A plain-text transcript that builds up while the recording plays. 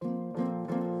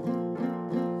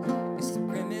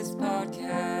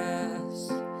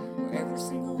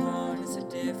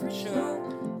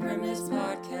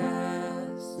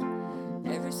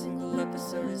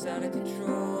out of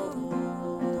control.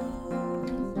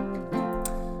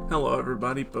 Hello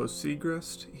everybody, Bo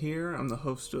Segrest here. I'm the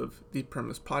host of The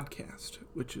Premise Podcast,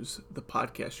 which is the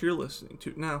podcast you're listening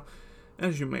to. Now,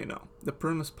 as you may know, The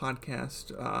Premise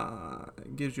Podcast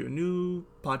gives you a new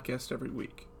podcast every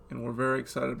week, and we're very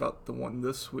excited about the one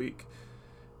this week.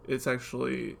 It's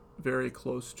actually very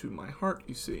close to my heart,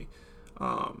 you see.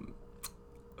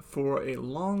 For a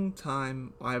long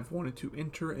time, I've wanted to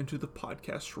enter into the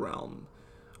podcast realm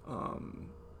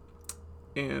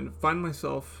and find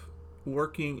myself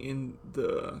working in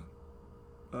the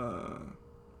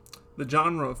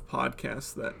genre of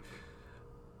podcasts that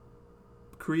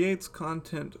creates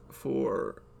content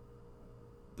for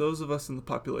those of us in the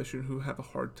population who have a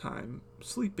hard time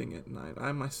sleeping at night.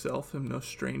 I myself am no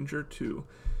stranger to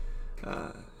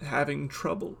having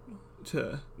trouble,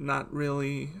 to not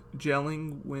really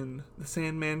gelling when the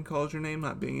Sandman calls your name,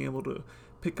 not being able to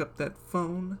pick up that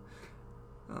phone.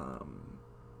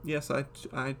 Yes,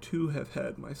 I too have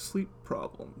had my sleep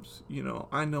problems. You know,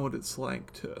 I know what it's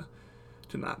like to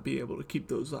not be able to keep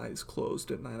those eyes closed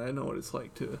at night. I know what it's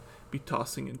like to be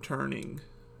tossing and turning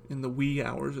in the wee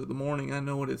hours of the morning. I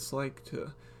know what it's like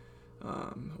to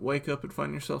wake up and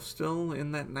find yourself still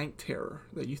in that night terror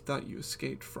that you thought you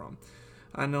escaped from.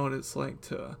 I know what it's like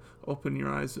to open your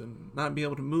eyes and not be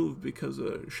able to move because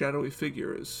a shadowy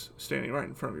figure is standing right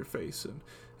in front of your face, and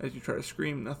as you try to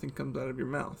scream, nothing comes out of your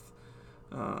mouth.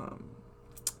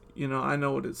 I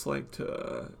know what it's like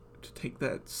to take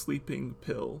that sleeping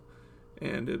pill,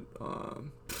 and it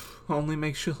only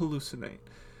makes you hallucinate.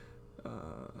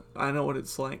 I know what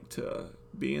it's like to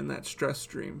be in that stress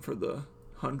dream for the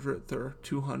 100th or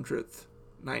 200th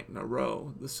night in a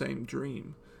row, the same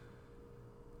dream.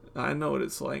 I know what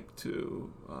it's like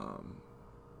to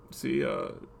see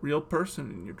a real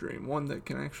person in your dream, one that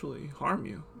can actually harm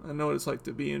you. I know what it's like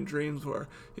to be in dreams where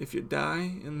if you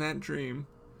die in that dream,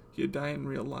 you die in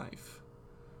real life.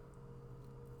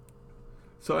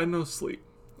 So I know sleep,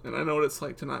 and I know what it's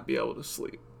like to not be able to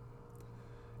sleep.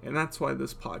 And that's why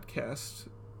this podcast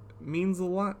means a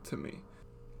lot to me.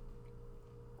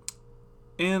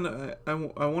 And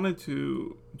I wanted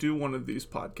to do one of these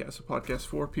podcasts, a podcast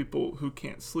for people who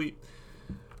can't sleep,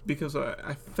 because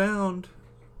I found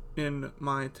in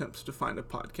my attempts to find a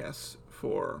podcast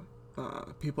for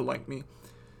people like me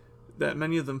that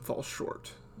many of them fall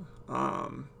short. There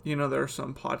are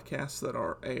some podcasts that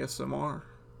are ASMR,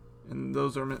 and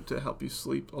those are meant to help you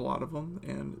sleep, a lot of them,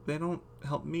 and they don't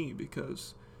help me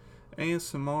because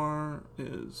ASMR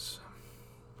is...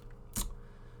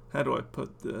 How do I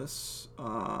put this?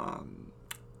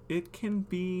 It can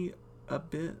be a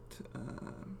bit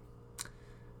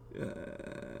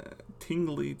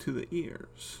tingly to the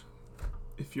ears,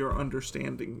 if you're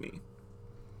understanding me.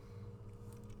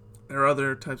 There are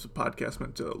other types of podcasts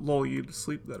meant to lull you to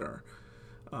sleep that are,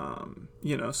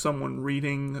 someone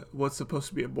reading what's supposed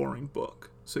to be a boring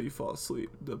book, so you fall asleep.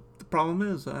 The problem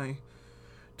is I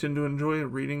tend to enjoy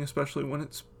reading, especially when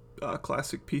it's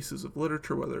classic pieces of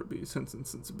literature, whether it be Sense and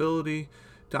Sensibility,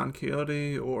 Don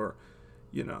Quixote, or,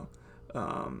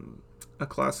 a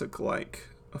classic like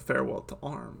A Farewell to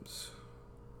Arms.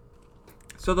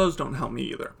 So those don't help me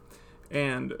either.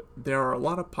 And there are a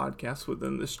lot of podcasts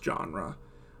within this genre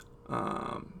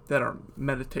that are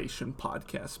meditation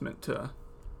podcasts meant to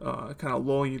kind of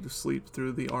lull you to sleep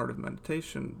through the art of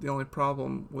meditation. The only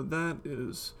problem with that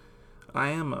is I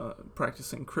am a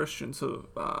practicing Christian, so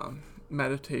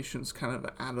meditation's kind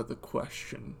of out of the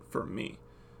question for me.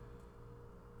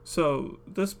 So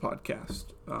this podcast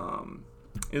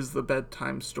is the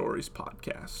Bedtime Stories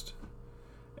podcast,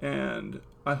 and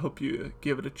I hope you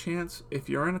give it a chance. If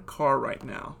you're in a car right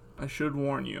now, I should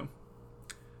warn you,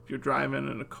 if you're driving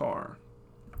in a car,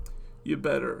 you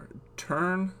better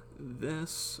turn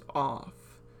this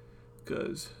off,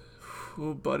 because,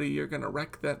 buddy, you're gonna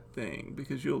wreck that thing,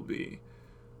 because you'll be,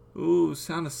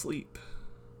 sound asleep.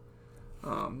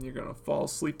 You're going to fall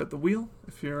asleep at the wheel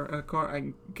if you're in a car.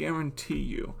 I guarantee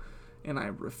you, and I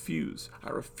refuse,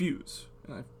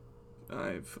 and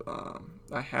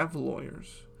I have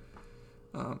lawyers.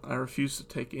 I refuse to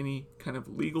take any kind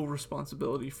of legal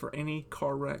responsibility for any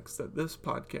car wrecks that this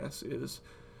podcast is,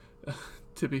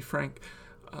 to be frank,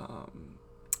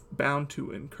 bound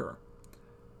to incur.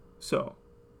 So,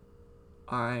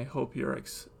 I hope you're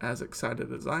as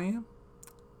excited as I am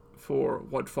for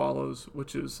what follows,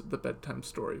 which is the Bedtime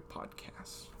Story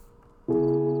podcast.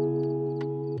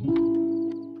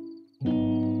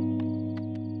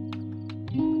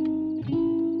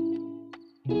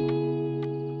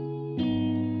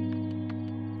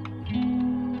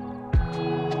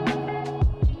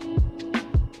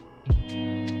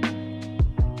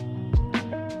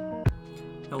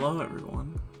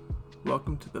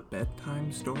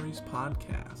 Bedtime Stories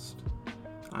podcast.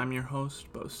 I'm your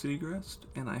host, Bo Segrest,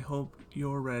 and I hope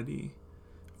you're ready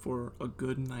for a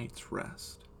good night's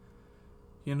rest.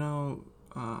 You know,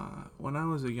 when I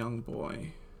was a young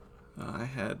boy, I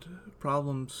had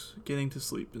problems getting to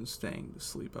sleep and staying to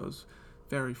sleep. I was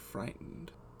very frightened.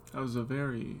 I was a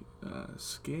very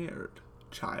scared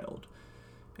child.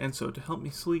 And so to help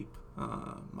me sleep,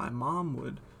 my mom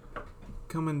would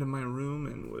come into my room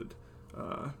and would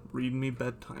read me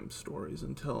bedtime stories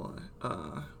until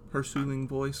her soothing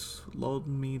voice lulled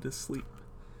me to sleep.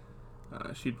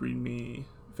 She'd read me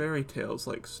fairy tales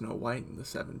like Snow White and the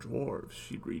Seven Dwarfs.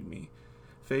 She'd read me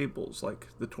fables like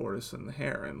The Tortoise and the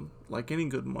Hare, and like any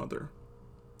good mother,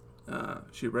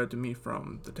 she read to me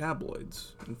from the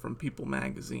tabloids and from People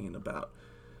magazine about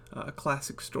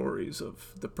classic stories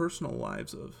of the personal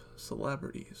lives of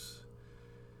celebrities.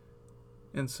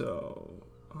 And so,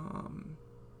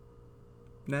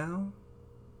 now,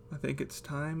 I think it's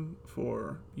time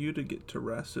for you to get to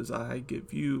rest as I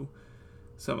give you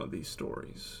some of these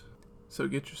stories. So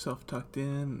get yourself tucked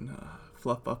in,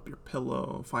 fluff up your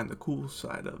pillow, find the cool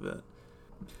side of it.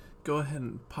 Go ahead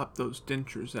and pop those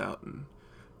dentures out and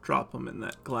drop them in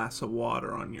that glass of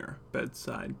water on your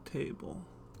bedside table.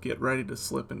 Get ready to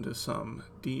slip into some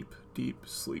deep, deep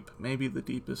sleep, maybe the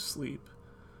deepest sleep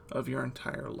of your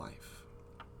entire life.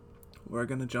 We're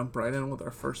going to jump right in with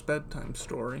our first bedtime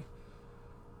story,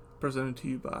 presented to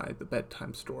you by the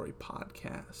Bedtime Story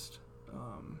podcast.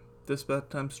 This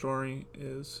bedtime story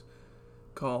is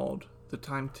called The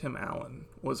Time Tim Allen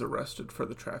Was Arrested for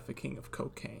the Trafficking of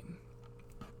Cocaine.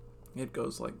 It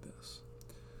goes like this.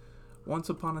 Once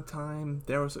upon a time,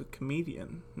 there was a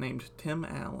comedian named Tim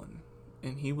Allen,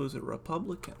 and he was a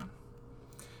Republican.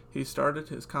 He started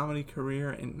his comedy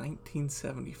career in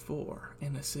 1974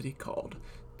 in a city called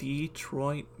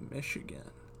Detroit, Michigan.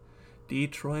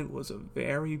 Detroit was a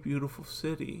very beautiful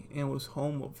city and was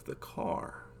home of the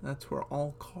car. That's where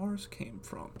all cars came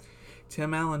from.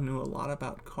 Tim Allen knew a lot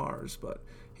about cars, but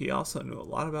he also knew a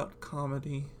lot about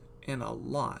comedy and a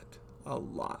lot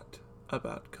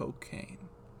about cocaine.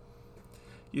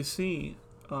 You see,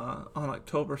 on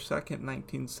October 2nd,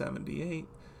 1978,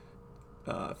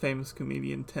 famous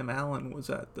comedian Tim Allen was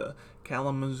at the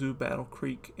Kalamazoo Battle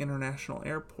Creek International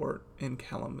Airport in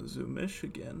Kalamazoo,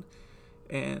 Michigan,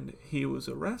 and he was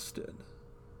arrested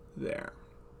there.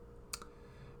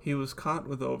 He was caught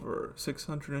with over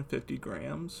 650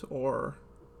 grams or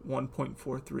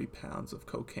 1.43 pounds of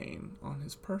cocaine on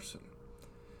his person,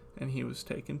 and he was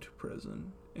taken to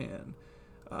prison, and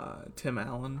Tim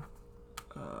Allen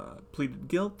pleaded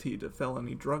guilty to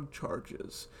felony drug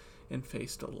charges and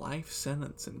faced a life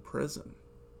sentence in prison.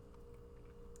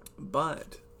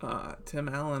 But Tim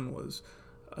Allen was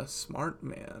a smart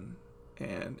man,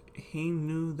 and he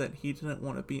knew that he didn't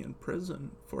want to be in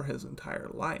prison for his entire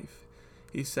life.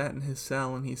 He sat in his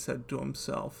cell and he said to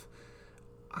himself,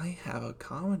 I have a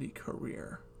comedy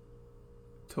career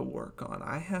to work on.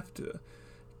 I have to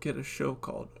get a show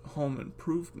called Home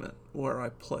Improvement where I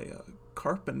play a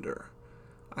carpenter.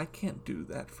 I can't do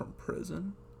that from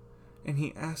prison. And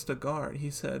he asked a guard, he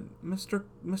said, Mr.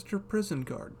 Prison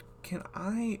Guard, can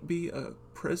I be a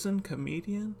prison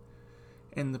comedian?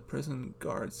 And the prison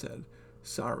guard said,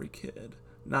 sorry, kid,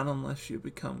 not unless you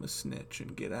become a snitch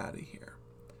and get out of here.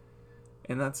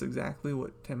 And that's exactly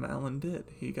what Tim Allen did.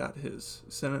 He got his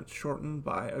sentence shortened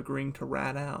by agreeing to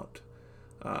rat out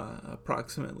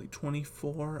approximately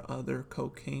 24 other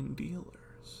cocaine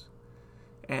dealers.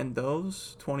 And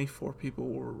those 24 people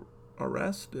were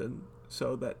arrested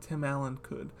so that Tim Allen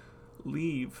could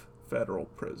leave federal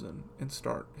prison and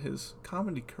start his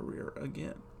comedy career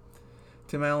again.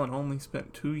 Tim Allen only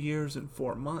spent 2 years and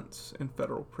 4 months in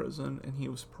federal prison, and he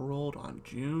was paroled on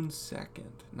June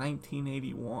 2nd,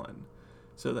 1981,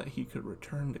 so that he could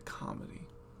return to comedy.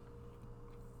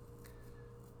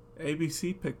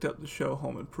 ABC picked up the show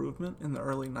Home Improvement in the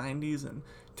early 90s, and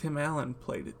Tim Allen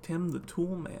played Tim the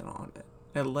Toolman on it,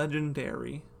 a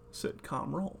legendary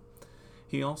sitcom role.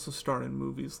 He also starred in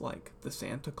movies like The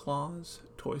Santa Claus,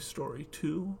 Toy Story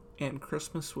 2, and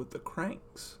Christmas with the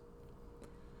Cranks.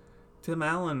 Tim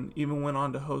Allen even went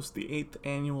on to host the 8th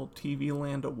annual TV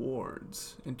Land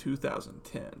Awards in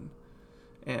 2010,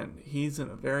 and he's in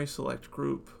a very select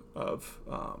group of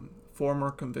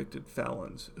former convicted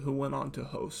felons who went on to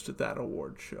host that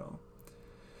award show.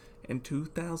 In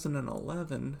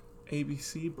 2011,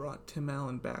 ABC brought Tim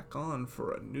Allen back on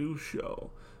for a new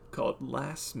show called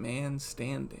Last Man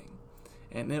Standing,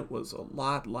 and it was a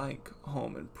lot like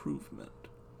Home Improvement.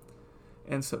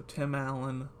 And so Tim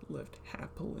Allen lived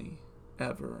happily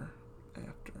ever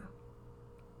after.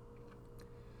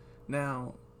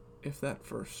 Now, if that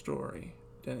first story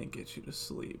didn't get you to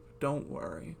sleep, don't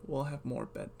worry. We'll have more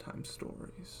bedtime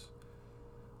stories.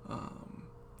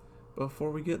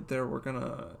 Before we get there, we're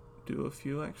gonna do a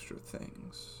few extra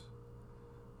things.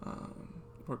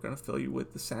 We're gonna fill you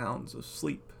with the sounds of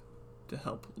sleep to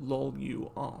help lull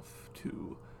you off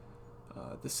to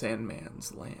the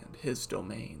Sandman's land, his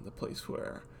domain, the place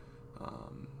where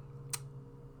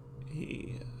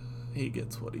he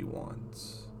gets what he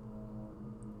wants.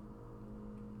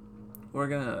 We're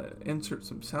gonna insert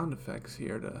some sound effects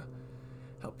here to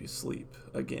help you sleep,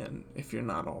 again, if you're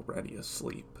not already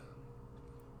asleep.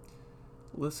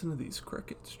 Listen to these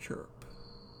crickets chirp.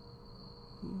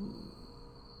 Ooh.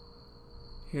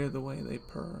 Hear the way they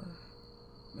purr,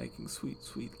 making sweet,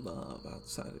 sweet love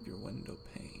outside of your window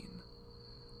pane.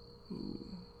 Ooh,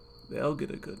 they'll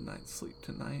get a good night's sleep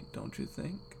tonight, don't you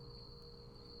think?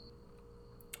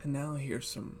 And now here's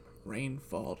some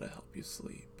rainfall to help you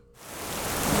sleep.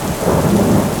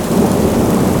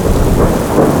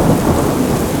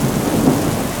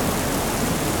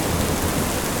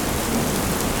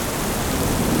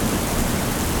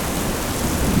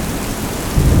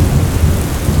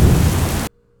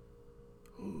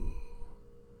 Ooh,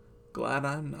 glad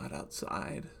I'm not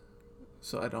outside,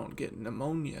 so I don't get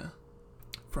pneumonia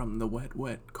from the wet,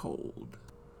 wet cold.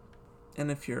 And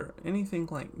if you're anything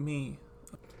like me,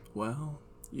 well,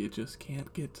 you just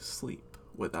can't get to sleep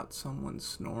without someone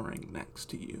snoring next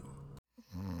to you.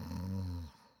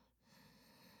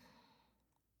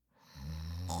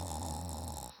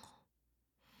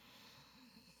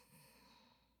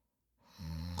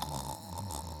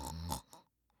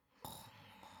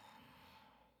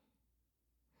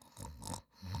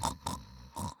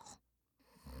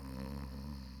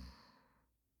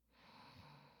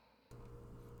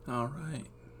 Alright,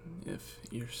 if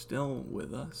you're still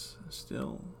with us,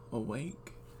 still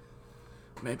awake,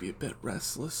 maybe a bit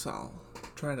restless, I'll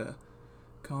try to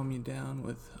calm you down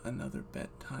with another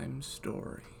bedtime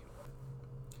story.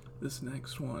 This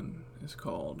next one is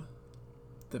called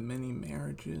The Many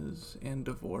Marriages and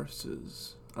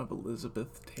Divorces of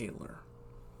Elizabeth Taylor.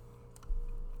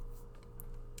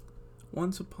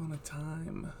 Once upon a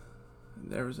time,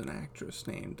 there was an actress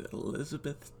named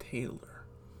Elizabeth Taylor,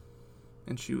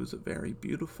 and she was a very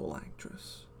beautiful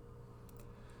actress.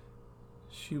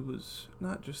 She was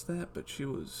not just that, but she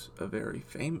was a very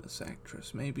famous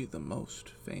actress, maybe the most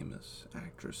famous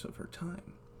actress of her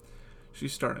time. She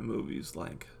starred in movies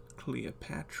like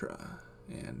Cleopatra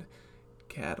and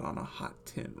Cat on a Hot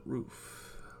Tin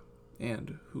Roof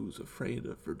and Who's Afraid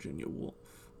of Virginia Woolf.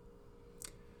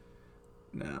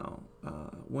 Now,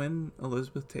 when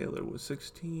Elizabeth Taylor was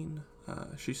 16,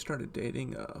 she started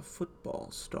dating a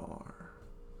football star.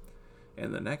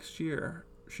 And the next year,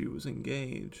 she was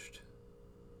engaged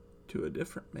to a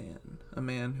different man, a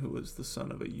man who was the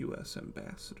son of a U.S.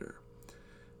 ambassador.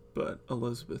 But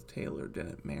Elizabeth Taylor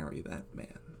didn't marry that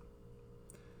man.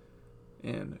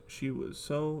 And she was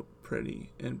so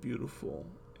pretty and beautiful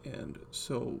and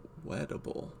so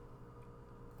wettable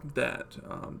that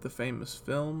the famous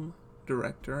film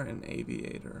director and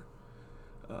aviator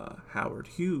Howard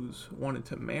Hughes wanted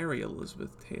to marry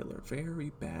Elizabeth Taylor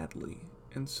very badly,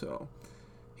 and so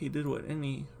he did what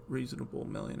any reasonable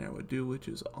millionaire would do, which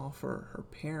is offer her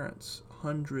parents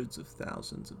hundreds of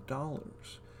thousands of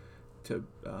dollars to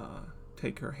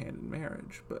take her hand in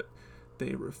marriage, but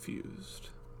they refused.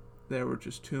 There were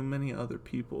just too many other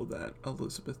people that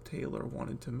Elizabeth Taylor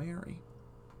wanted to marry.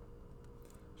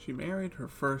 She married her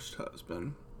first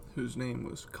husband, whose name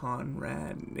was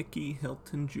Conrad Nicky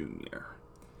Hilton Jr.,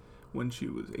 when she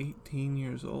was 18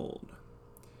 years old.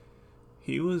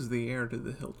 He was the heir to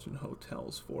the Hilton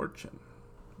Hotel's fortune,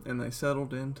 and they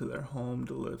settled into their home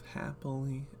to live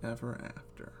happily ever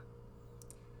after.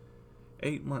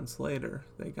 8 months later,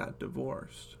 they got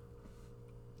divorced.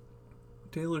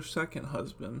 Taylor's second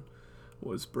husband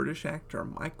was British actor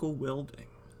Michael Wilding.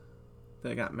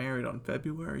 They got married on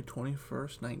February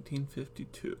 21st,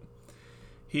 1952.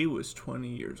 He was 20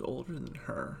 years older than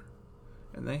her,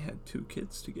 and they had 2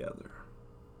 kids together.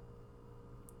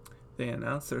 They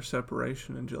announced their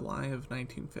separation in July of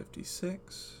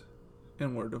 1956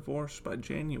 and were divorced by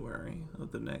January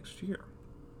of the next year.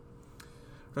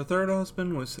 Her third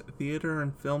husband was theater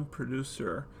and film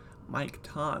producer Mike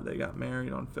Todd. They got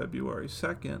married on February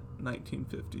 2nd,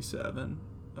 1957,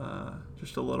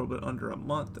 just a little bit under a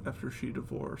month after she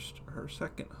divorced her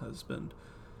second husband.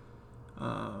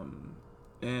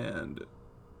 And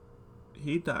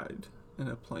he died in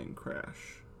a plane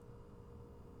crash.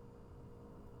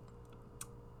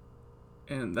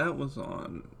 And that was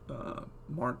on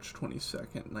March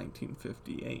 22nd,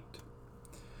 1958.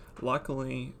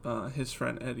 Luckily, his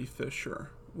friend Eddie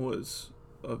Fisher was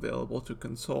available to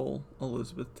console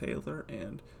Elizabeth Taylor,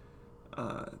 and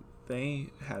they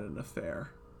had an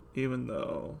affair, even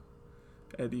though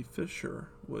Eddie Fisher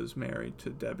was married to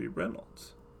Debbie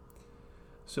Reynolds.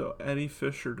 So Eddie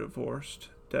Fisher divorced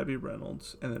Debbie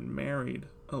Reynolds and then married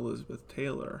Elizabeth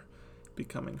Taylor,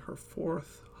 becoming her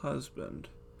fourth husband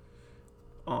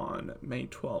on May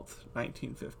 12th,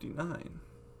 1959.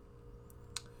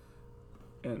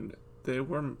 And they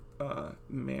were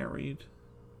married,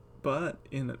 but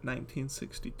in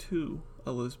 1962,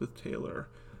 Elizabeth Taylor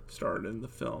starred in the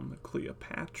film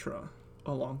Cleopatra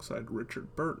alongside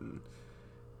Richard Burton,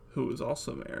 who was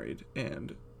also married,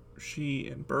 and she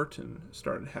and Burton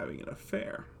started having an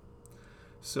affair.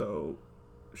 So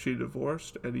she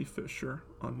divorced Eddie Fisher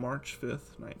on March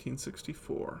 5th,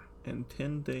 1964, and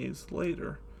 10 days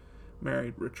later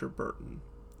married Richard Burton.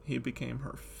 He became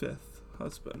her fifth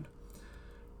husband.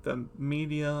 The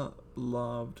media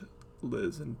loved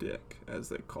Liz and Dick, as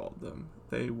they called them.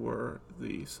 They were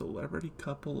the celebrity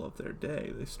couple of their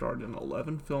day. They starred in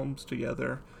 11 films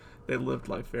together. They lived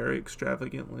life very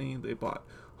extravagantly. They bought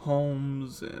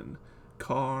homes and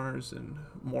cars and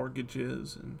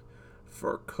mortgages and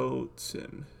fur coats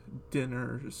and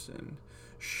dinners and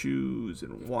shoes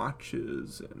and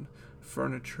watches and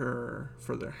furniture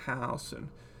for their house and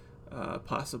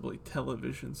possibly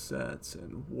television sets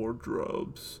and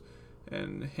wardrobes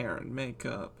and hair and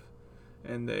makeup.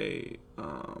 And they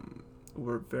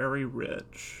were very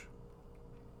rich.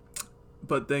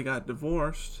 But they got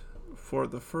divorced for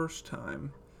the first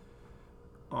time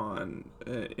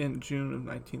in June of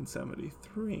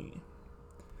 1973.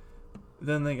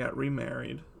 Then they got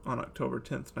remarried on October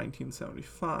 10th,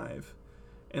 1975,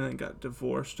 and then got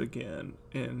divorced again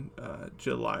in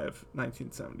July of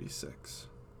 1976.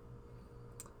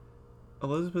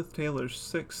 Elizabeth Taylor's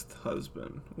sixth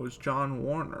husband was John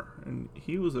Warner, and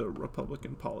he was a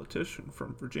Republican politician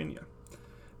from Virginia.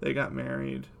 They got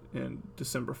married in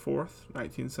December 4th,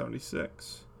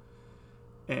 1976,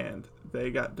 and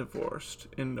they got divorced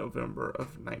in November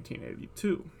of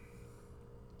 1982.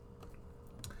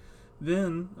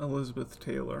 Then Elizabeth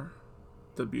Taylor,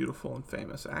 the beautiful and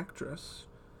famous actress,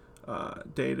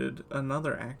 dated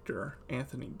another actor,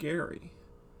 Anthony Gary,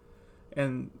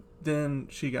 and then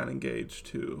she got engaged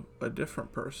to a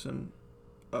different person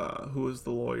who was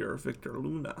the lawyer Victor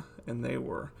Luna, and they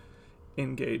were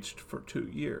engaged for 2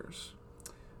 years.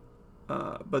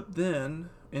 But then,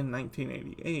 in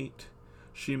 1988,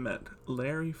 she met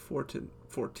Larry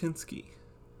Fortinsky,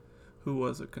 who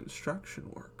was a construction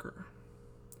worker.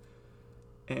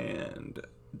 And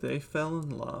they fell in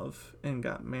love and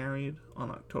got married on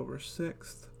October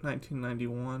 6th,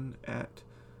 1991 at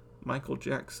Michael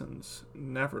Jackson's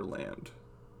Neverland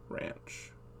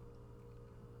Ranch.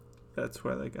 That's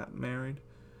where they got married.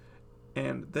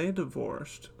 And they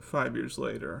divorced 5 years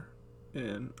later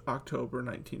in October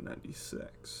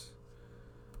 1996.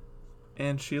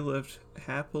 And she lived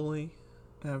happily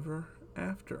ever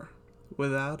after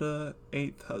without a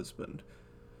eighth husband.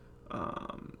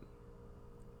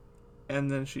 And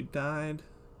then she died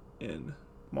in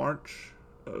March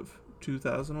of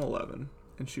 2011,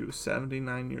 and she was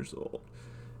 79 years old.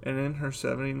 And in her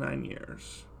 79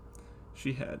 years,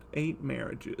 she had 8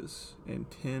 marriages and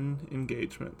 10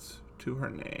 engagements to her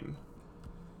name.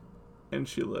 And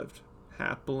she lived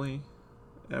happily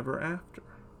ever after.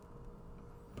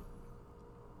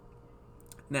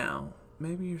 Now,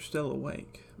 maybe you're still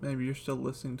awake. Maybe you're still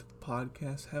listening to the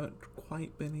podcast, haven't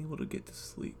quite been able to get to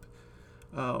sleep.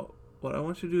 What I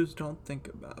want you to do is don't think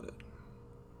about it.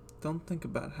 Don't think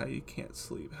about how you can't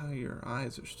sleep, how your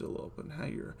eyes are still open, how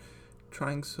you're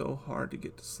trying so hard to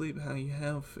get to sleep, how you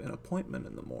have an appointment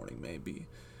in the morning maybe.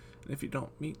 And if you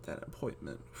don't meet that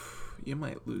appointment, you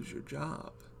might lose your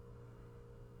job.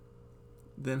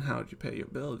 Then how would you pay your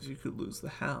bills? You could lose the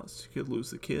house. You could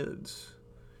lose the kids.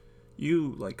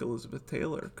 You, like Elizabeth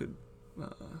Taylor, could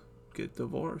get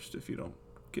divorced if you don't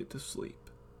get to sleep.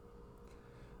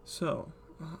 So,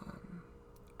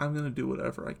 I'm going to do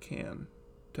whatever I can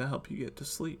to help you get to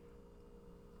sleep.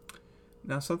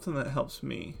 Now, something that helps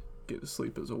me get to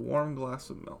sleep is a warm glass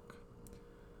of milk.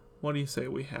 What do you say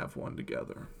we have one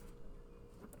together?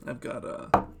 I've got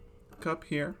a cup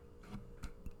here,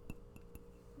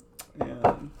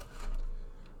 and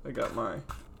I got my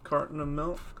carton of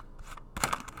milk.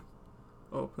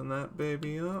 Open that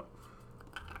baby up.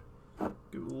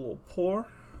 Give it a little pour.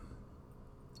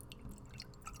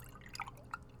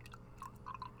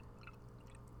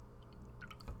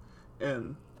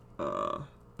 And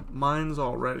mine's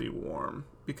already warm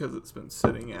because it's been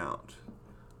sitting out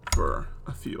for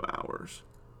a few hours.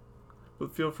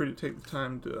 But feel free to take the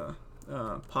time to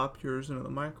pop yours into the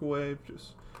microwave.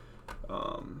 Just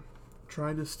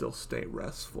Try to still stay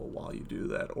restful while you do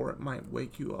that, or it might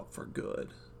wake you up for good.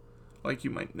 Like you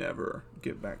might never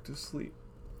get back to sleep.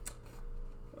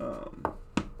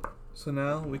 So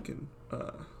now we can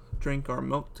drink our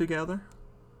milk together.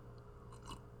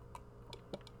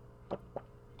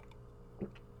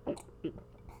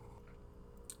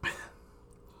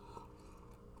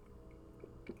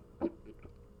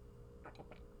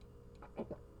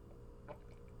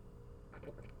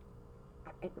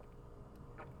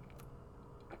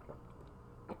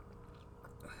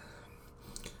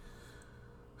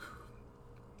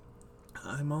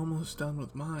 I'm almost done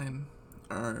with mine.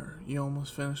 Are you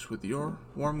almost finished with your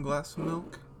warm glass of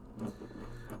milk?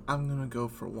 I'm gonna go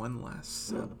for one last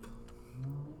sip.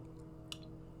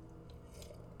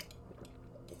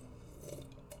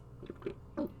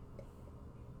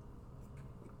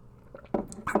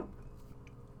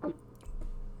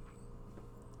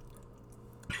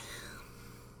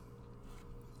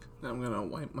 Now I'm gonna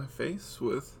wipe my face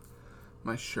with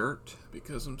my shirt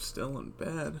because I'm still in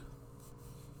bed.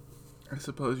 I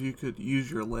suppose you could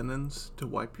use your linens to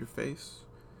wipe your face.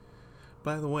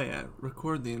 By the way, I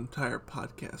record the entire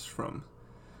podcast from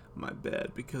my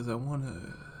bed because I want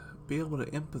to be able to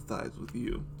empathize with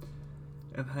you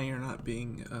and how you're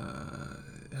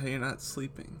not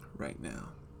sleeping right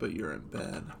now, but you're in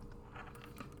bed.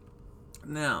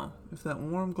 Now, if that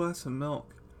warm glass of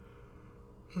milk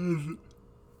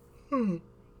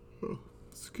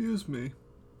excuse me.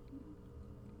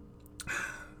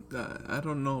 I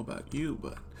don't know about you,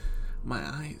 but my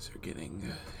eyes are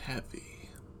getting heavy.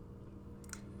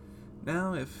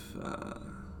 Now, if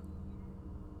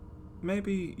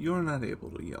maybe you're not able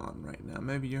to yawn right now,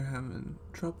 maybe you're having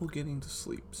trouble getting to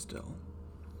sleep still.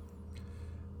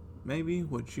 Maybe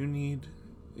what you need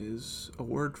is a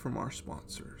word from our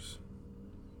sponsors.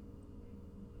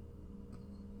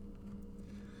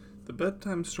 The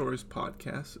Bedtime Stories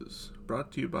podcast is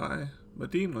brought to you by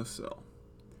Medinacil.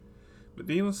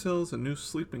 Medinacil is a new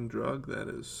sleeping drug that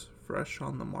is fresh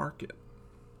on the market.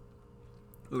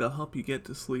 It'll help you get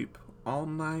to sleep all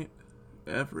night,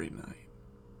 every night.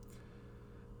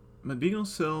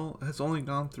 Medinacil has only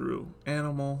gone through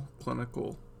animal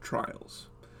clinical trials.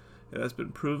 It has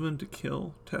been proven to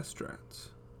kill test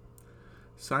rats.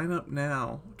 Sign up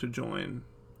now to join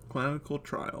clinical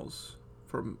trials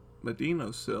for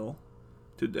Medinacil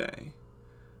today.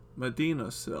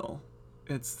 Medinacil,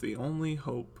 it's the only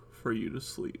hope for you to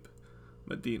sleep.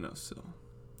 Medinacil.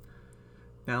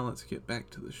 Now let's get back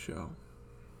to the show.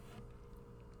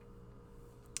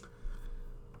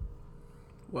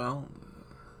 Well,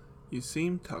 you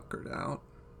seem tuckered out,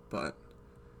 but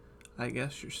I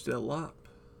guess you're still up.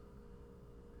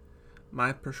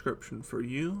 My prescription for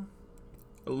you,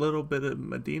 a little bit of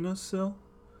Medinacil,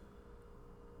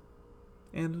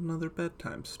 and another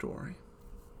bedtime story.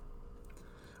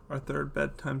 Our third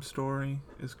bedtime story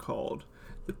is called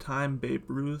The Time Babe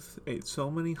Ruth Ate So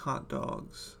Many Hot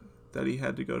Dogs That He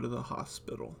Had to Go to the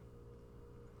Hospital.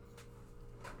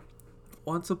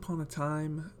 Once upon a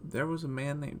time, there was a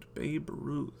man named Babe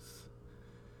Ruth.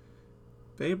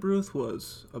 Babe Ruth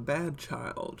was a bad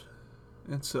child,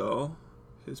 and so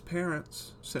his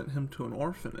parents sent him to an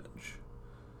orphanage.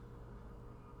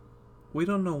 We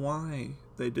don't know why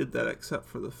they did that except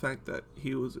for the fact that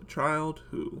he was a child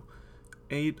who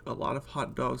ate a lot of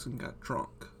hot dogs and got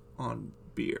drunk on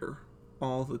beer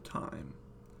all the time.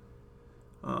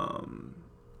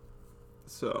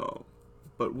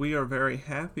 But we are very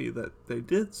happy that they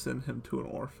did send him to an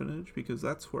orphanage because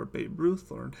that's where Babe Ruth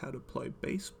learned how to play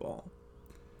baseball.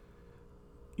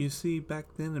 You see, back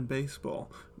then in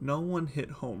baseball, no one hit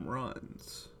home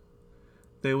runs.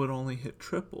 They would only hit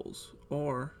triples,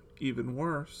 or, even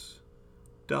worse,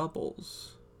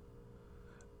 doubles.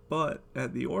 But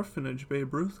at the orphanage,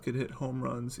 Babe Ruth could hit home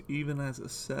runs even as a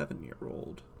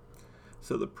 7-year-old.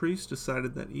 So the priest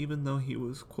decided that even though he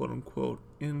was quote-unquote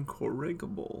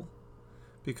incorrigible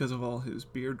because of all his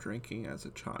beer drinking as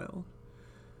a child,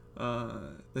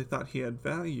 they thought he had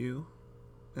value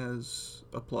as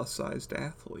a plus-sized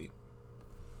athlete.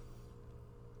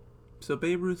 So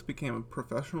Babe Ruth became a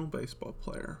professional baseball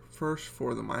player, first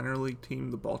for the minor league team,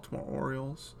 the Baltimore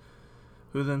Orioles,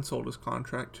 who then sold his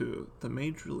contract to the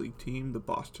major league team, the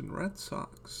Boston Red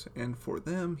Sox, and for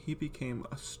them, he became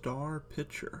a star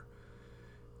pitcher.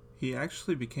 He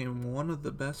actually became one of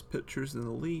the best pitchers in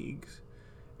the leagues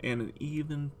and an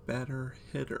even better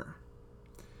hitter.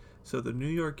 So the New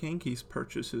York Yankees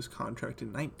purchased his contract in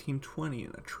 1920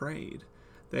 in a trade.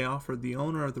 They offered the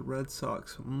owner of the Red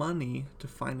Sox money to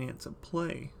finance a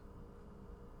play.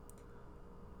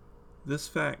 This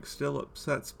fact still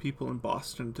upsets people in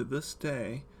Boston to this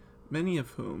day, many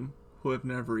of whom who have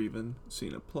never even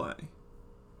seen a play.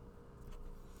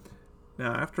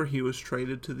 Now, after he was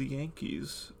traded to the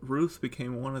Yankees, Ruth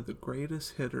became one of the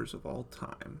greatest hitters of all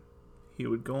time. He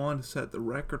would go on to set the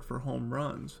record for home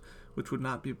runs, which would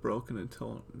not be broken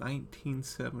until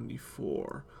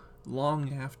 1974,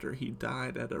 long after he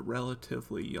died at a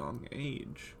relatively young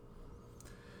age.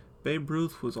 Babe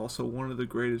Ruth was also one of the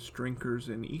greatest drinkers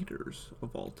and eaters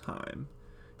of all time.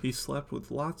 He slept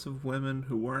with lots of women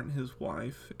who weren't his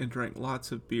wife and drank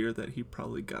lots of beer that he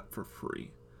probably got for free.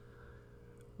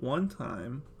 One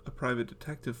time, a private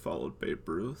detective followed Babe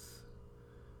Ruth,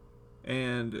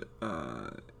 and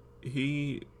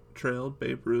he trailed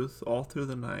Babe Ruth all through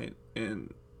the night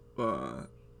and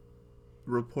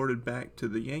reported back to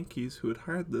the Yankees, who had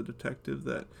hired the detective,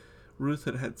 that Ruth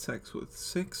had had sex with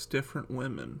 6 different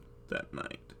women that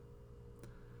night.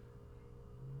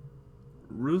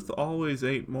 Ruth always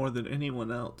ate more than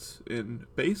anyone else in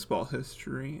baseball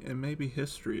history and maybe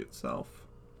history itself.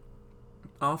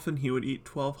 Often he would eat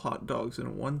 12 hot dogs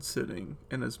in one sitting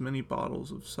and as many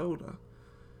bottles of soda.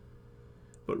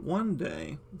 But one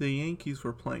day, the Yankees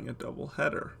were playing a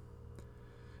doubleheader.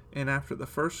 And after the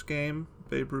first game,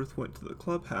 Babe Ruth went to the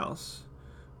clubhouse,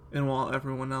 and while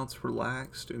everyone else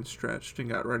relaxed and stretched and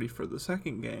got ready for the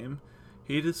second game,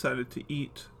 he decided to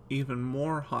eat even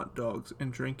more hot dogs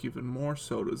and drink even more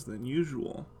sodas than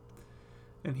usual.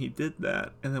 And he did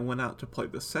that and then went out to play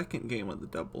the second game of the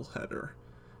doubleheader.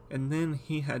 And then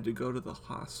he had to go to the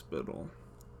hospital.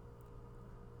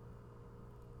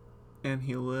 And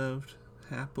he lived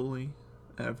happily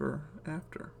ever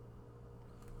after.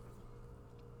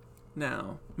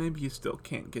 Now, maybe you still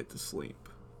can't get to sleep.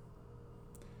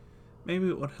 Maybe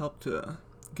it would help to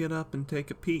get up and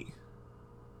take a pee.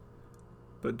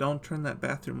 But don't turn that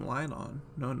bathroom light on.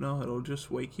 No, it'll just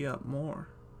wake you up more.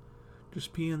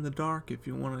 Just pee in the dark if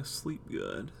you want to sleep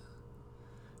good.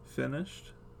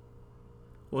 Finished?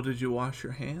 Well, did you wash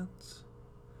your hands?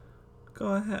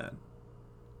 Go ahead.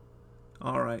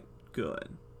 Alright, good.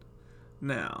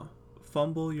 Now,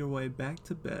 fumble your way back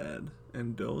to bed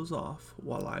and doze off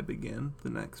while I begin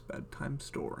the next bedtime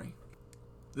story.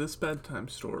 This bedtime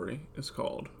story is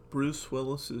called Bruce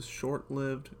Willis's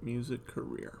Short-Lived Music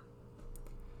Career.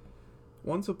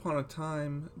 Once upon a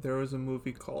time, there was a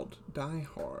movie called Die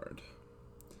Hard.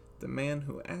 The man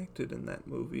who acted in that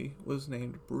movie was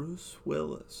named Bruce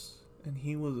Willis, and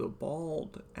he was a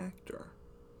bald actor.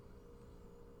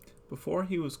 Before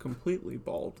he was completely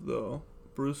bald, though,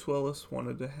 Bruce Willis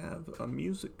wanted to have a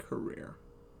music career.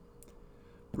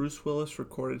 Bruce Willis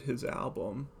recorded his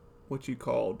album, which he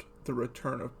called The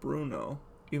Return of Bruno,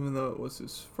 even though it was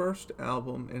his first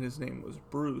album and his name was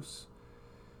Bruce,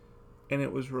 and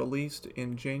it was released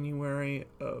in January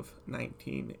of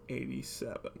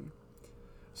 1987.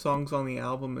 Songs on the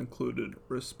album included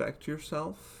Respect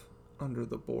Yourself, Under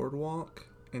the Boardwalk,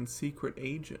 and Secret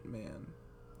Agent Man.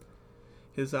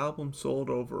 His album sold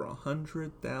over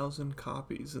 100,000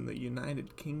 copies in the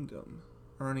United Kingdom,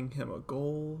 earning him a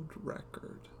gold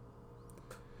record.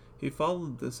 He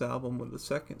followed this album with a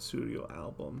second studio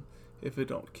album, If It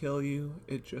Don't Kill You,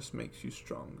 It Just Makes You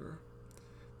Stronger.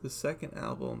 The second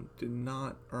album did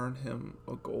not earn him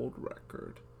a gold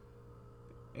record,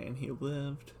 and he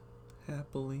lived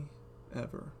happily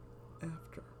ever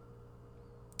after.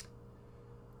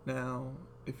 Now,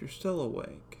 if you're still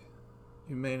awake,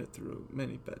 you made it through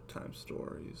many bedtime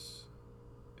stories,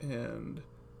 and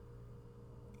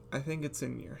I think it's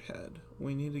in your head.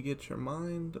 We need to get your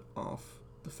mind off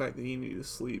the fact that you need to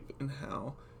sleep and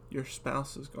how your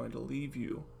spouse is going to leave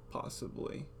you,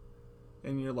 possibly,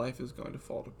 and your life is going to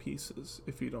fall to pieces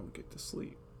if you don't get to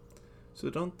sleep. So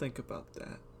don't think about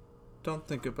that. Don't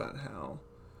think about how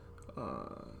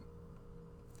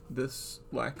this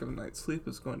lack of night's sleep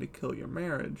is going to kill your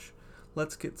marriage.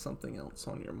 Let's get something else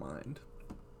on your mind.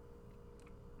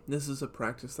 This is a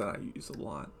practice that I use a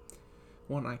lot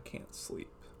when I can't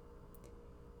sleep.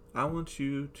 I want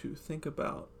you to think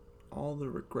about all the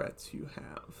regrets you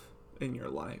have in your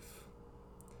life.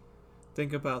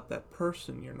 Think about that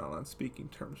person you're not on speaking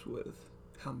terms with,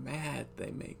 how mad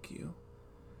they make you,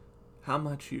 how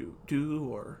much you do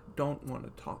or don't want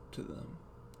to talk to them.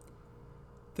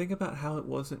 Think about how it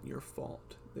wasn't your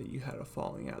fault that you had a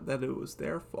falling out, that it was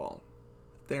their fault.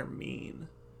 They're mean,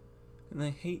 and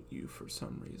they hate you for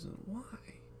some reason.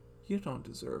 Why? You don't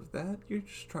deserve that. You're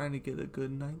just trying to get a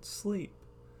good night's sleep.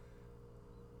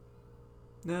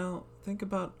 Now, think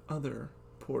about other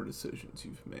poor decisions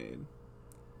you've made.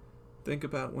 Think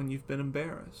about when you've been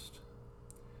embarrassed.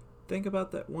 Think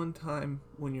about that one time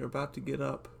when you're about to get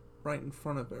up right in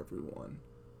front of everyone,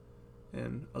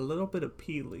 and a little bit of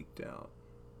pee leaked out.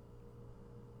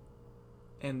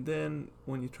 And then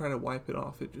when you try to wipe it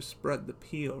off, it just spread the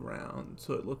pee around,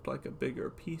 so it looked like a bigger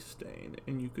pee stain.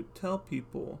 And you could tell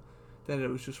people that it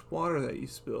was just water that you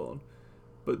spilled.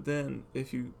 But then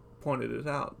if you pointed it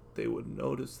out, they would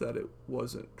notice that it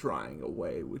wasn't drying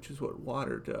away, which is what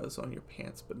water does on your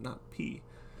pants, but not pee.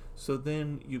 So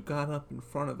then you got up in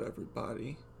front of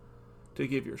everybody to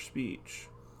give your speech,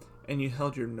 and you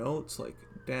held your notes like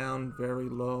down very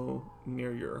low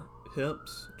near your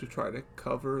hips to try to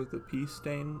cover the pee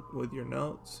stain with your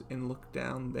notes and look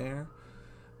down there.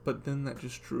 But then that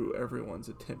just drew everyone's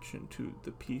attention to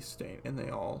the pee stain, and they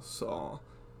all saw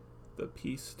the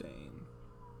pee stain.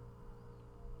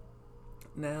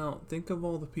 Now, think of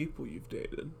all the people you've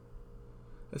dated,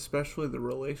 especially the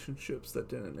relationships that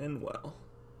didn't end well.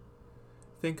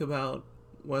 Think about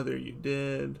whether you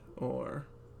did or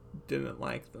didn't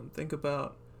like them. Think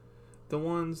about the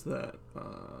ones that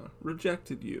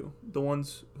rejected you, the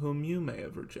ones whom you may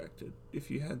have rejected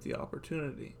if you had the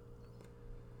opportunity.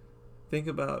 Think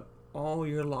about all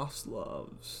your lost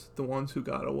loves, the ones who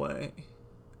got away,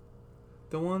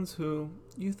 the ones who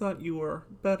you thought you were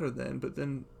better than, but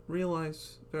then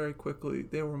realized very quickly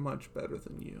they were much better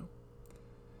than you.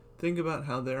 Think about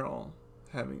how they're all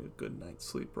having a good night's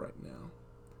sleep right now.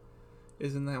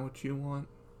 Isn't that what you want?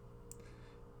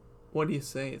 What do you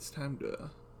say? It's time to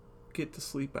get to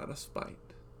sleep out of spite.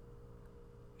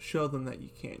 Show them that you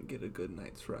can't get a good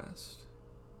night's rest,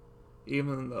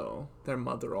 even though their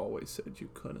mother always said you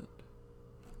couldn't.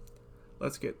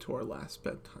 Let's get to our last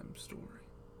bedtime story.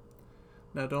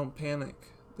 Now, don't panic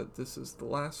that this is the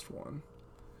last one.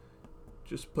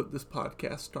 Just put this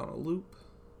podcast on a loop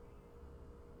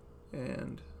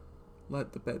and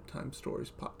let the Bedtime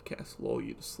Stories podcast lull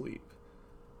you to sleep.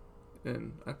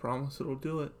 And I promise it'll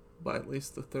do it by at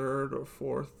least the third or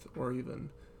fourth or even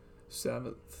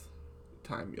seventh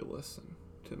time you listen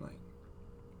tonight.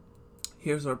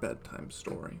 Here's our bedtime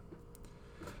story.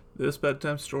 This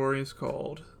bedtime story is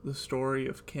called The Story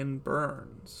of Ken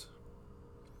Burns.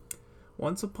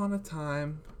 Once upon a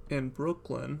time in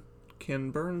Brooklyn,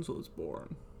 Ken Burns was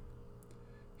born.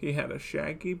 He had a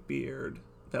shaggy beard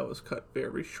that was cut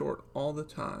very short all the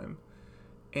time,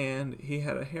 and he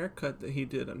had a haircut that he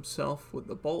did himself with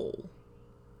a bowl.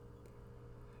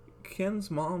 Ken's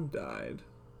mom died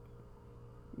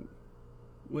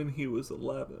when he was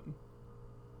 11.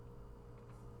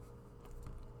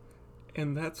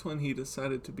 And that's when he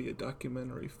decided to be a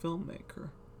documentary filmmaker.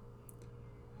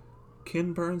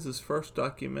 Ken Burns' first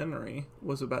documentary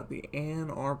was about the Ann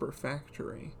Arbor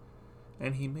factory,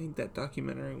 and he made that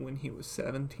documentary when he was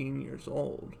 17 years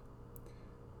old.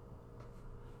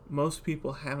 Most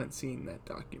people haven't seen that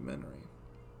documentary.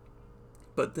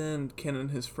 But then Ken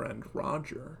and his friend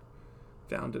Roger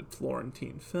founded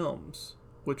Florentine Films,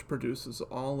 which produces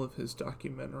all of his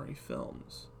documentary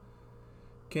films.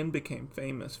 Ken became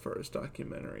famous for his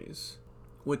documentaries,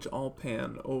 which all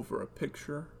pan over a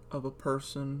picture of a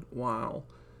person while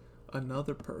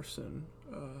another person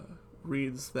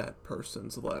reads that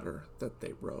person's letter that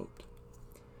they wrote.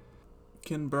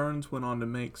 Ken Burns went on to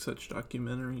make such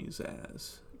documentaries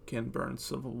as Ken Burns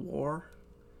Civil War,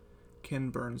 Ken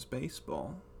Burns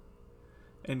Baseball,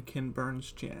 and Ken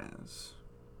Burns Jazz.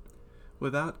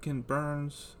 Without Ken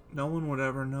Burns, no one would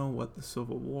ever know what the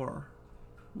Civil War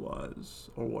was,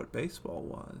 or what baseball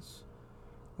was,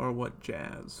 or what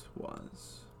jazz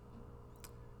was.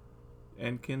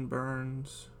 And Ken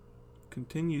Burns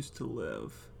continues to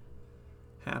live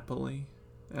happily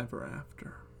ever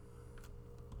after.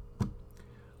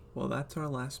 Well, that's our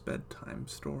last bedtime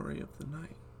story of the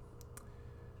night.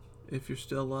 If you're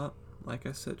still up, like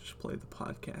I said, just play the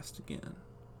podcast again.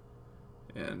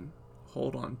 And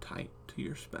hold on tight to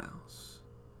your spouse,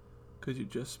 because you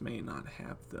just may not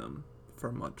have them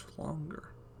for much longer.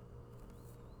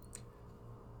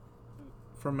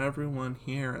 From everyone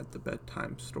here at the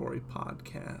Bedtime Story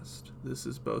Podcast, this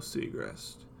is Bo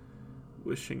Segrest,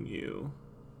 wishing you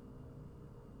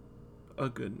a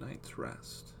good night's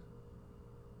rest.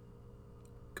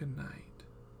 Good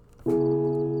night.